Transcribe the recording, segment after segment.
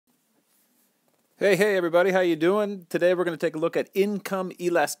Hey everybody, how you doing? Today we're going to take a look at income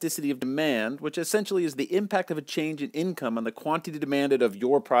elasticity of demand, which essentially is the impact of a change in income on the quantity demanded of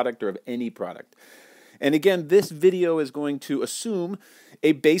your product or of any product. And again, this video is going to assume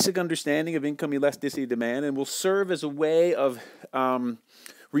a basic understanding of income elasticity of demand and will serve as a way of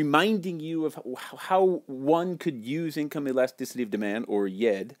reminding you of how one could use income elasticity of demand, or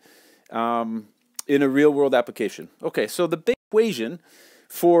YED, in a real-world application. Okay, so the big equation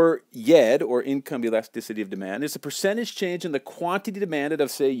for YED, or income elasticity of demand, is the percentage change in the quantity demanded of,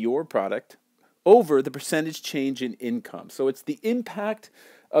 say, your product over the percentage change in income. So it's the impact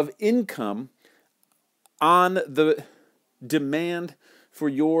of income on the demand for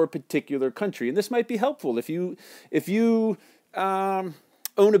your particular country. And this might be helpful if you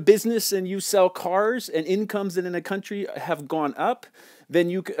own a business and you sell cars and incomes in a country have gone up,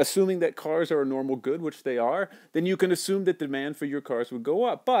 then assuming that cars are a normal good, which they are, then you can assume that demand for your cars would go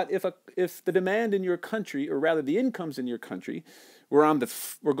up. But if the demand in your country, or rather the incomes in your country,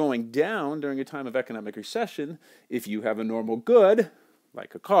 were going down during a time of economic recession, if you have a normal good,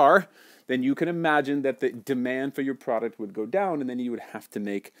 like a car, then you can imagine that the demand for your product would go down, and then you would have to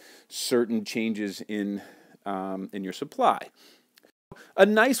make certain changes in your supply. A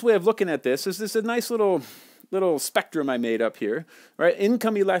nice way of looking at this is a nice little spectrum I made up here, right?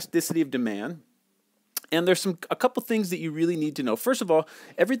 Income elasticity of demand. And there's a couple things that you really need to know. First of all,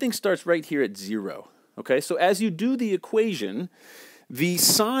 everything starts right here at 0. Okay, so as you do the equation, the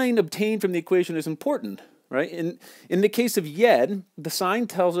sign obtained from the equation is important, right? In the case of YED, the sign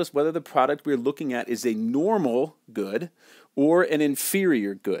tells us whether the product we're looking at is a normal good or an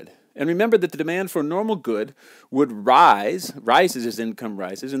inferior good. And remember that the demand for a normal good would rises as income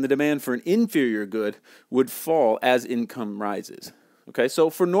rises, and the demand for an inferior good would fall as income rises. Okay, so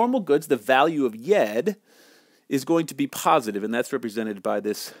for normal goods, the value of YED is going to be positive, and that's represented by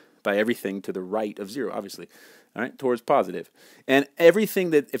everything to the right of 0, obviously, all right, towards positive. And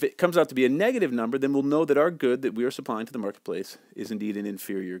everything that, if it comes out to be a negative number, then we'll know that our good that we are supplying to the marketplace is indeed an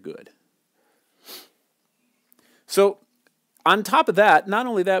inferior good. So on top of that, not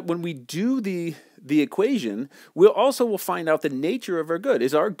only that, when we do the equation, we'll also find out the nature of our good.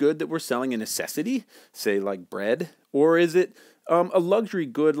 Is our good that we're selling a necessity, say like bread, or is it a luxury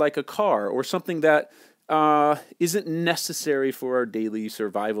good like a car, or something that isn't necessary for our daily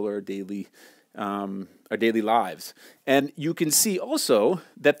survival or our daily lives? And you can see also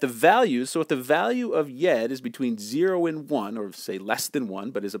that the values, so if the value of YED is between 0 and 1, or say less than 1,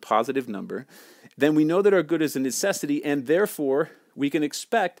 but is a positive number, then we know that our good is a necessity, and therefore we can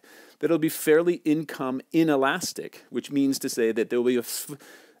expect that it'll be fairly income inelastic, which means to say that there will be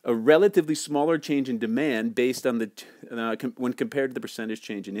a relatively smaller change in demand based on when compared to the percentage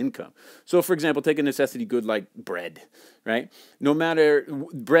change in income. So, for example, take a necessity good like bread, right? No matter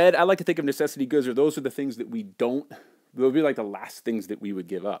bread, I like to think of necessity goods, or those are the things that they'll be like the last things that we would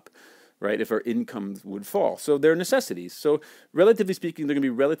give up, right, if our incomes would fall. So they're necessities. So relatively speaking, they're going to be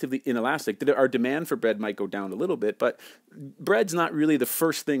relatively inelastic. Our demand for bread might go down a little bit, but bread's not really the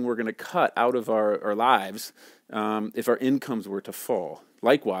first thing we're going to cut out of our lives if our incomes were to fall.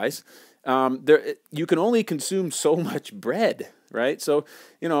 Likewise, you can only consume so much bread, right? So,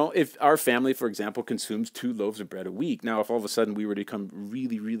 if our family, for example, consumes 2 loaves of bread a week, now if all of a sudden we were to become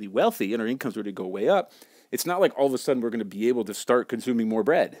really, really wealthy and our incomes were to go way up, it's not like all of a sudden we're going to be able to start consuming more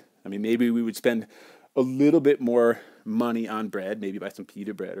bread. I mean, maybe we would spend a little bit more money on bread, maybe buy some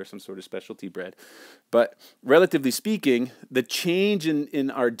pita bread or some sort of specialty bread. But relatively speaking, the change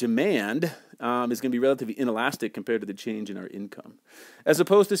in our demand is going to be relatively inelastic compared to the change in our income. As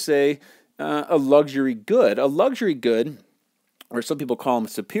opposed to, say, a luxury good. A luxury good, or some people call them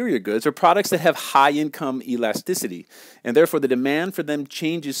superior goods, are products that have high income elasticity, and therefore the demand for them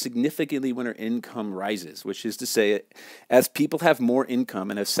changes significantly when our income rises, which is to say, as people have more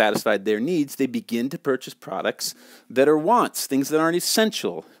income and have satisfied their needs, they begin to purchase products that are wants, things that aren't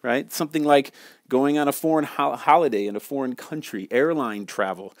essential, right? Something like going on a foreign holiday in a foreign country, airline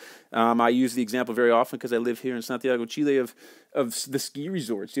travel. I use the example very often because I live here in Santiago, Chile, of the ski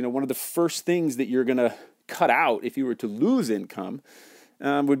resorts. One of the first things that you're going to cut out if you were to lose income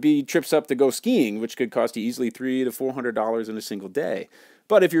would be trips up to go skiing, which could cost you easily $300 to $400 in a single day.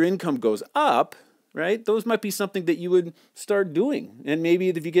 But if your income goes up, right, those might be something that you would start doing. And maybe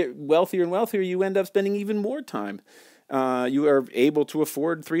if you get wealthier and wealthier, you end up spending even more time. You are able to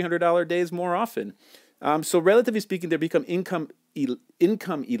afford $300 days more often. So relatively speaking, they become income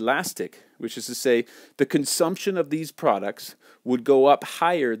elastic, which is to say the consumption of these products would go up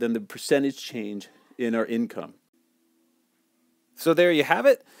higher than the percentage change in our income. So there you have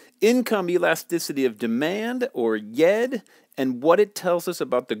it. Income elasticity of demand, or YED, and what it tells us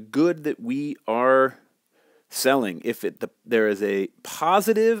about the good that we are selling. If there is a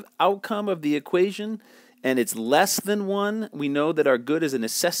positive outcome of the equation and it's less than 1, we know that our good is a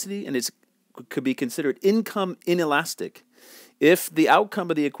necessity and it could be considered income inelastic. If the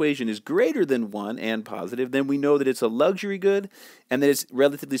outcome of the equation is greater than 1 and positive, then we know that it's a luxury good and that it's,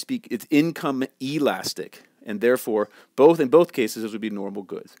 relatively speaking, it's income elastic. And therefore, in both cases, those would be normal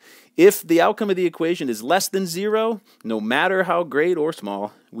goods. If the outcome of the equation is less than 0, no matter how great or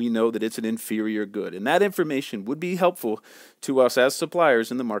small, we know that it's an inferior good. And that information would be helpful to us as suppliers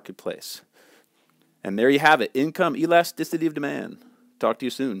in the marketplace. And there you have it, income elasticity of demand. Talk to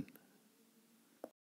you soon.